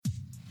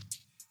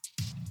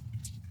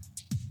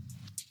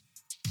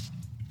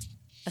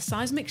A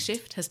seismic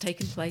shift has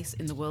taken place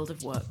in the world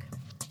of work.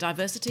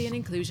 Diversity and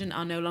inclusion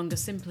are no longer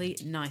simply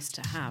nice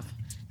to have.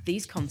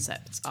 These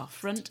concepts are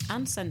front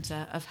and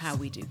centre of how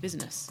we do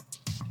business.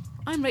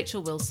 I'm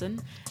Rachel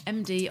Wilson,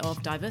 MD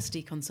of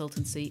diversity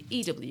consultancy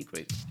EW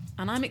Group,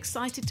 and I'm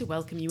excited to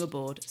welcome you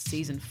aboard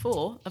Season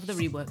 4 of the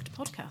Reworked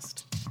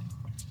podcast.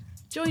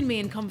 Join me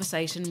in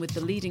conversation with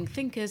the leading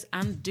thinkers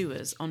and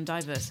doers on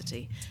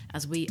diversity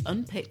as we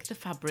unpick the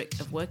fabric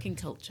of working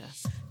culture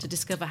to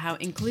discover how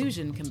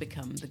inclusion can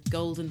become the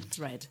golden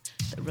thread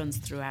that runs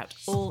throughout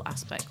all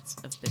aspects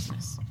of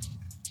business.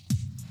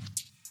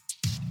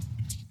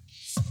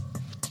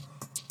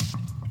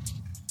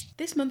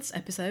 This month's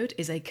episode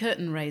is a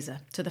curtain raiser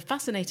to the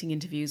fascinating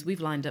interviews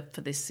we've lined up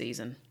for this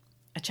season.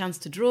 A chance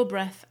to draw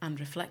breath and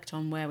reflect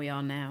on where we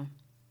are now,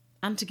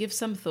 and to give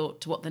some thought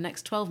to what the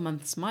next 12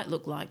 months might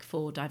look like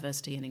for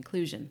diversity and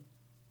inclusion.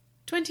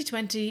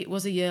 2020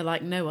 was a year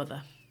like no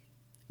other.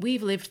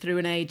 We've lived through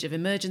an age of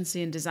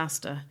emergency and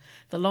disaster,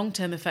 the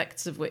long-term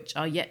effects of which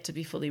are yet to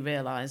be fully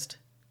realised.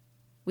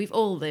 We've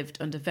all lived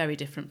under very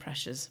different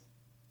pressures.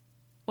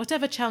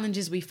 Whatever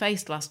challenges we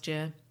faced last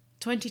year,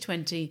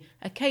 2020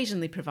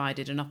 occasionally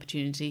provided an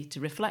opportunity to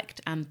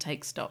reflect and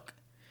take stock.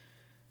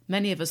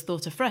 Many of us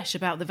thought afresh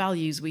about the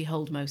values we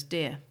hold most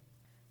dear.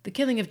 The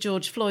killing of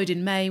George Floyd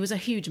in May was a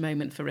huge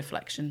moment for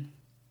reflection.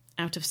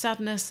 Out of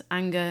sadness,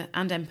 anger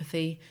and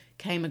empathy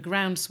came a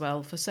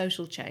groundswell for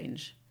social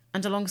change,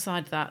 and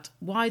alongside that,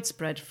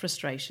 widespread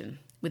frustration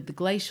with the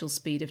glacial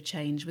speed of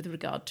change with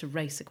regard to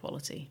race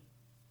equality.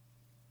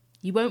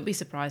 You won't be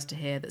surprised to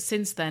hear that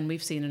since then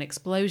we've seen an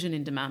explosion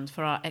in demand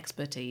for our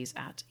expertise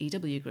at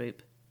EW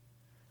Group.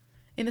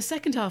 In the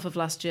second half of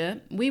last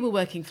year, we were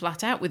working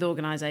flat out with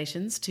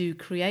organisations to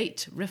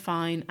create,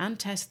 refine and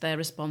test their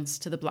response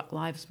to the Black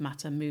Lives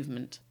Matter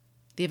movement.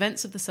 The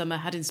events of the summer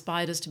had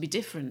inspired us to be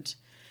different,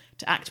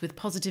 to act with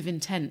positive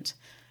intent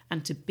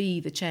and to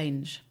be the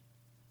change.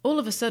 All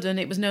of a sudden,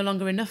 it was no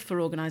longer enough for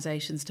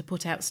organisations to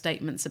put out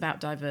statements about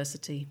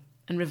diversity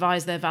and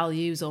revise their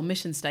values or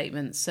mission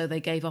statements so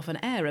they gave off an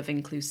air of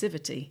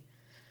inclusivity.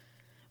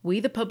 We,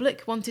 the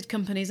public, wanted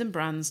companies and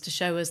brands to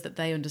show us that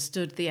they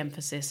understood the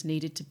emphasis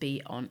needed to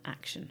be on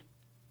action.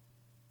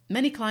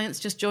 Many clients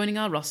just joining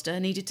our roster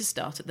needed to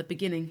start at the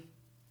beginning.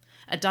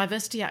 A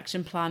diversity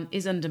action plan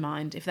is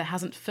undermined if there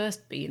hasn't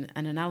first been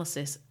an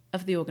analysis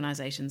of the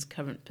organisation's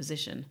current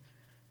position.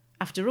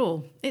 After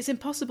all, it's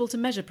impossible to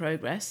measure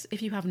progress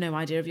if you have no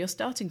idea of your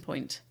starting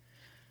point.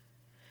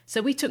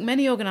 So we took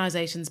many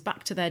organisations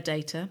back to their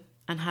data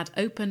and had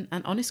open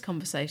and honest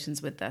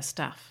conversations with their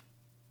staff.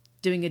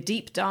 Doing a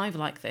deep dive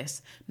like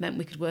this meant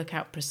we could work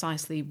out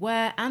precisely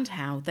where and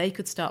how they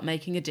could start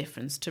making a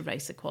difference to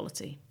race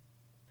equality.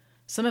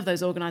 Some of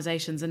those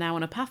organisations are now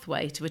on a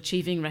pathway to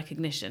achieving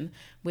recognition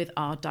with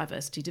our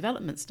diversity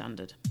development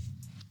standard.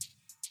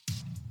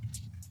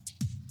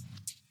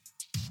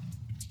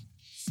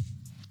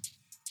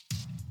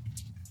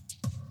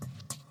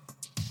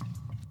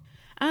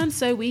 And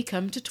so we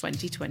come to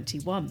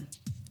 2021.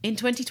 In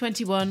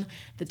 2021,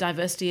 the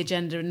diversity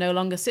agenda no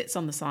longer sits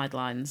on the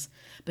sidelines,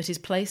 but is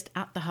placed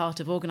at the heart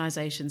of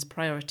organisations'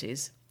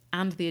 priorities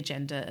and the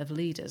agenda of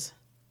leaders.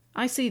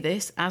 I see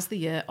this as the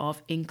year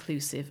of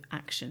inclusive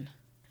action.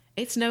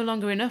 It's no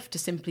longer enough to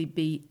simply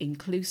be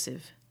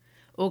inclusive.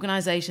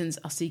 Organisations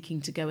are seeking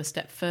to go a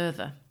step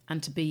further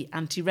and to be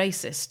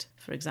anti-racist,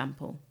 for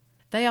example.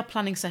 They are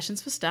planning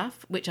sessions for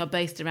staff which are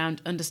based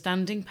around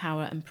understanding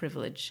power and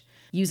privilege,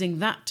 using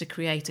that to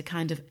create a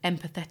kind of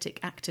empathetic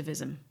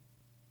activism.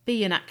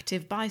 Be an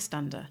active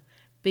bystander.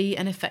 Be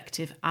an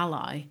effective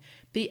ally.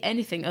 Be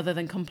anything other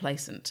than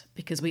complacent,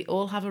 because we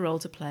all have a role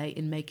to play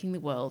in making the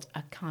world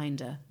a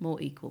kinder,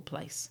 more equal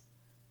place.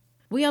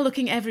 We are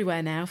looking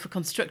everywhere now for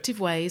constructive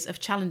ways of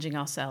challenging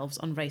ourselves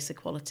on race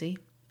equality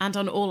and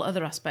on all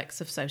other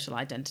aspects of social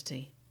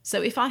identity.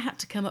 So if I had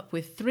to come up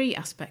with 3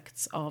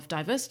 aspects of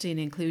diversity and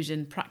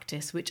inclusion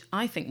practice which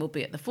I think will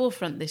be at the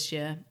forefront this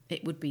year,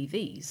 it would be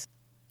these.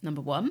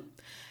 Number 1,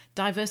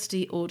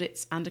 diversity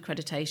audits and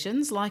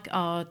accreditations like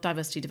our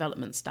diversity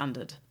development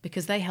standard,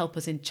 because they help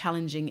us in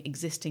challenging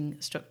existing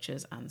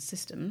structures and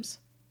systems.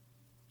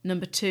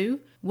 Number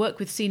 2, work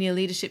with senior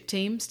leadership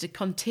teams to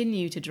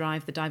continue to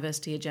drive the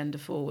diversity agenda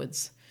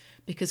forwards,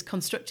 because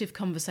constructive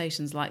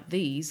conversations like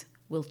these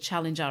will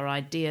challenge our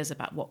ideas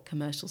about what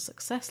commercial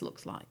success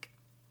looks like.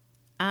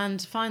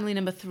 And finally,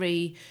 number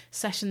 3,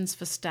 sessions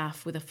for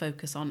staff with a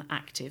focus on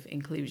active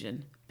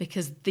inclusion,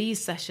 because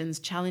these sessions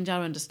challenge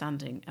our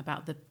understanding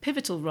about the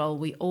pivotal role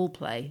we all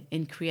play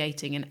in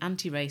creating an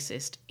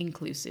anti-racist,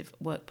 inclusive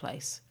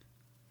workplace.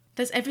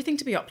 There's everything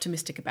to be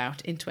optimistic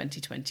about in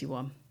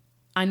 2021.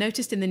 I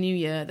noticed in the new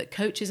year that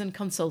coaches and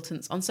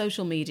consultants on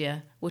social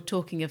media were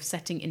talking of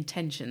setting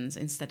intentions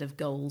instead of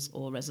goals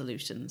or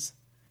resolutions.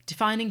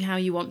 Defining how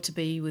you want to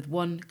be with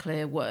one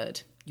clear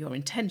word, your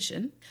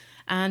intention,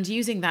 and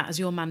using that as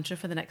your mantra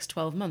for the next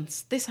 12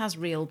 months. This has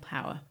real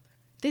power.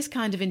 This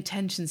kind of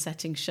intention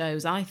setting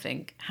shows, I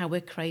think, how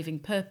we're craving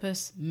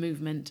purpose,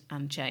 movement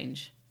and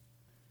change.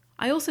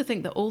 I also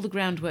think that all the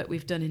groundwork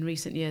we've done in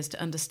recent years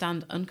to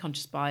understand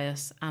unconscious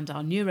bias and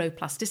our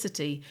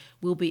neuroplasticity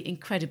will be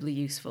incredibly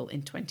useful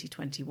in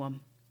 2021.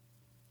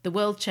 The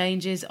world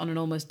changes on an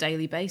almost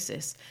daily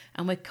basis,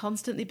 and we're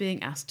constantly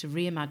being asked to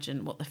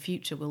reimagine what the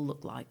future will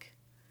look like.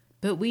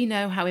 But we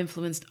know how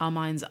influenced our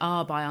minds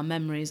are by our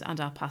memories and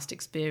our past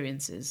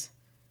experiences.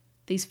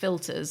 These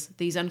filters,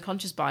 these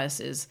unconscious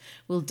biases,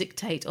 will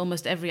dictate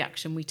almost every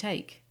action we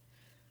take.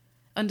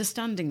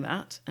 Understanding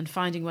that and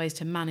finding ways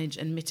to manage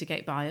and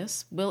mitigate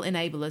bias will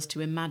enable us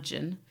to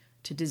imagine,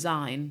 to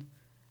design,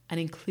 an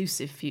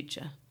inclusive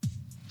future.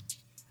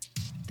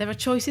 There are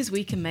choices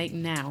we can make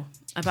now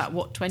about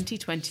what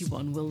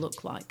 2021 will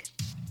look like,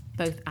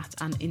 both at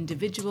an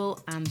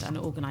individual and an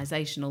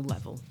organisational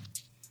level.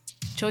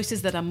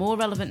 Choices that are more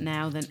relevant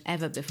now than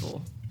ever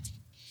before.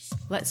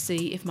 Let's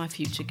see if my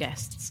future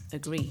guests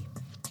agree.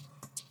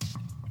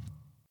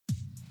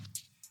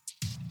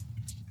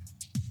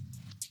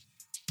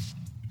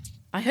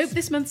 I hope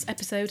this month's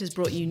episode has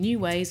brought you new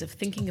ways of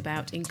thinking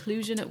about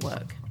inclusion at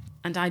work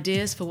and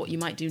ideas for what you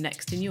might do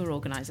next in your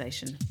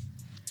organisation.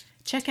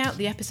 Check out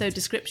the episode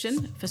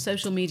description for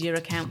social media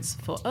accounts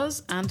for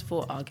us and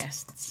for our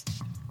guests.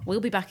 We'll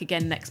be back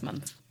again next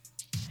month.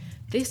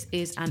 This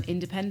is an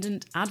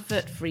independent,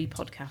 advert-free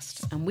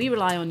podcast, and we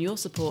rely on your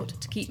support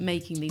to keep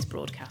making these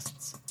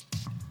broadcasts.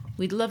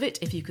 We'd love it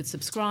if you could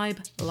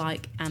subscribe,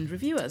 like, and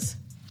review us.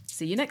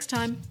 See you next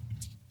time.